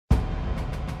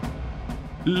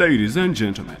Ladies and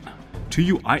gentlemen, to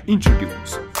you I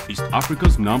introduce East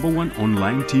Africa's #1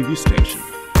 online TV station,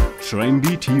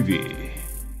 Trendy TV.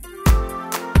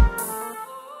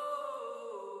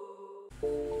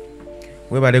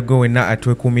 Webale go wena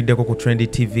atwekumiddeko ku Trendy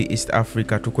TV East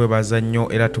Africa. Tukwebaza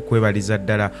nnyo era tukwebaliza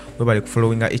ddala. Webale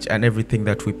following each and everything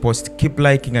that we post. Keep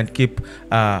liking and keep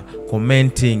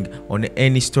commenting on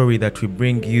any story that we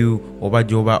bring you. Oba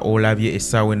joba olabye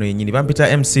essaawa eno yennyini.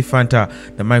 Bampita MC Fanta,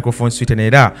 the microphone sweetener,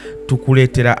 era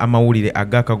tukuleetera amawulire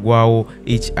agakagwawo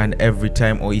each and every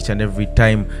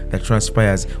time that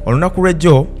transpires. Olunaku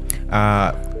lw'ejjo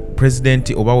President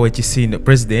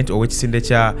ow'ekisinde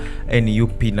kya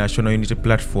NUP National Unity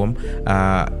Platform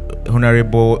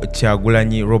Honorable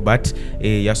Kyagulanyi Robert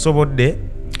yasobodde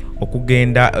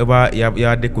okugenda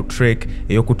yadde ku trek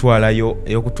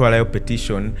eyokutwalayo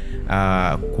petition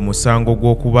ku musango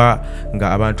gw'okuba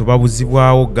nga abantu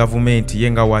babuzibwawo government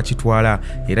ye nga wakitwala,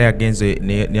 era yagenze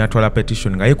n'atwala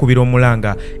petition nga yekubira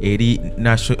omulanga eri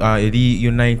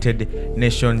United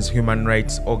Nations Human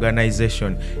Rights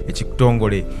Organization,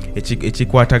 ekitongole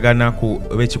ekikwatagana ku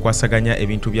ekikwasaganya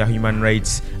ebintu bya human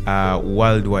rights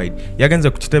worldwide. Yagenze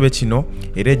ku kitebe kino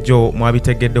era ejjo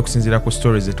mwabitegedde okusinziira ku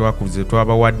stories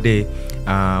twabawadde.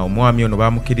 Omwami ono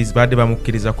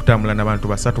bamukkiriza kutambula n'abantu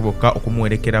basatu bokka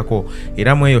okumuwerekerako,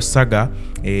 era mu eyo saga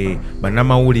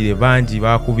bannamawulire bangi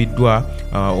bakubiddwa,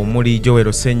 omuli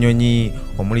Joel Ssenyonyi,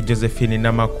 omuli Josephine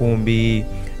Namakumbi,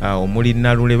 omuli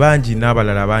Nalule, bangi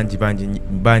n'abalala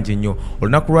bangi nnyo.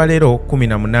 Olunaku lwa leero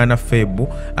 18 February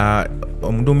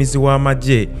omuduumizi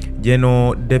w'amagye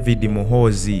General David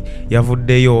Muhoozi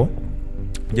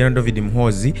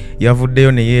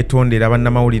yavuddeyo ne yeetondera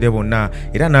bannamawulire bonna,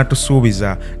 era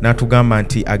n'atusuubiza n'atugamba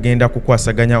nti agenda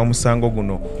kukwasaganya omusango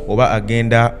guno oba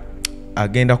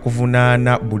agenda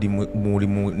kuvunaana buli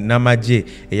munnamagye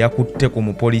eyakutte ku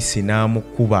mupoliisi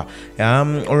n'amukuba.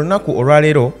 Olunaku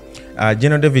olwaleero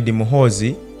General David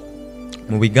Muhoozi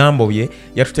mu bigambo bye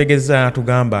yatutegeeza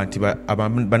n'atugamba nti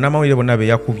bannamawulire bonna be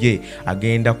yakubye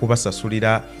agenda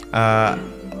kubasasulira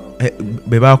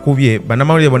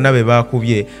bannamawulire bonna be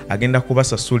bakubye agenda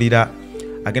kubasasulira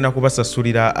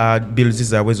bills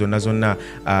zaabwe zonna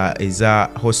eza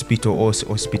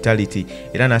hospitality,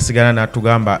 era n'asigala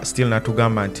n'atugamba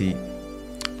nti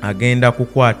agenda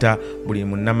kukwata buli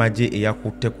munnamagye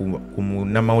eyakutte ku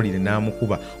munnamawulire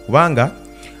n'amukuba, kubanga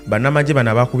bannamagye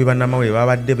bano abakubye bannamawulire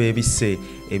babadde beebisse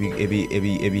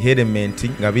ebihelementi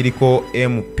nga biriko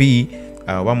MP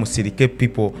oba musirike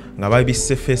people nga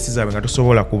babisse face zaabwe nga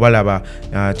tosobola kubalaba.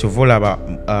 Kyovolaba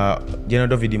General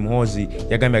David Muhoozi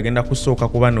yagambye agenda kusooka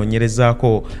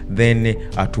kubanoonyerezaako then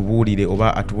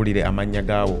atubuulire amannya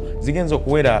gaabo. Zigenza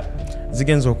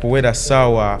okuwera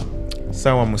saawa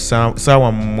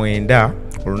 9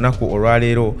 olunaku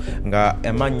olwaleero nga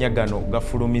amannya gano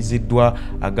gafulumiziddwa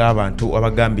ag'abantu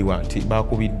abagambibwa nti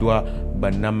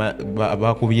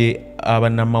bakubye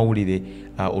abannamawulire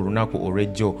olunaku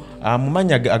olw'ejjo. Mu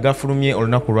mannya agafulumye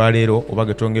olunaku lwaleero oba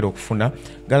getongera okufuna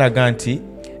galaga nti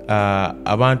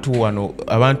abantu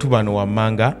bano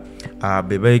wammanga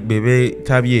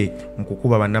bebeetabye mu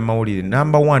kukuba bannamawulire.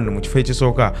 Number 1 mu kifo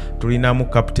ekisooka tulinamu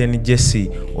Captain Jessy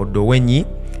Odwenyi,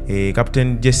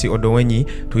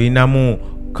 tulinamu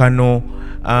Captain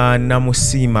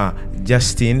Nimusiima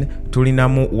Justine,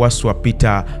 tulinamu Wasswa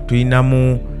Peter,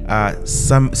 tulinamu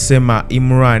Tsame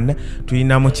Imran,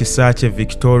 tulinamu Kisakye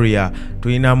Victoria,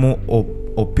 tulinamu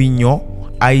Opiyo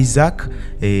Isaac,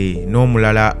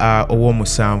 n'omulala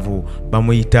ow'omusanvu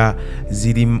bamuyita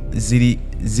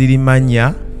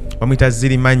Zirimenya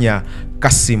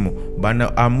Kassim.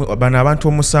 Bano abantu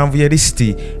omusanvu ye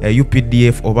listi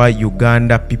UPDF oba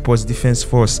Uganda People's Defence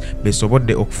Force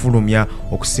besobodde okufulumya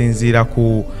okusinziira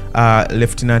ku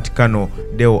Lieutenant Colonel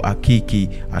Deo Akiki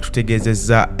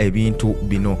atutegeezezza ebintu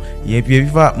bino. Yebyo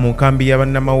biva mu nkambi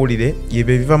y'abannamawulire,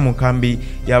 yebyo biva mu nkambi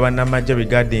y'abannamagye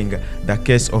regarding the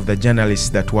case of the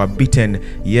journalists that were beaten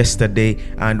yesterday,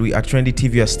 and we at Trendy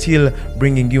TV are still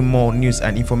bringing you more news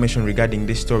and information regarding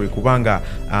this story, kubanga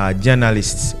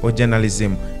journalists or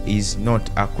journalism is not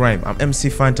a crime. I'm MC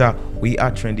Fanta, we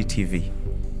are Trendy TV.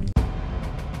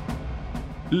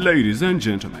 Ladies and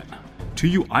gentlemen, to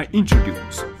you I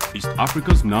introduce East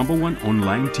Africa's #1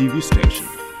 online TV station,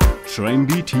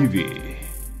 Trendy TV.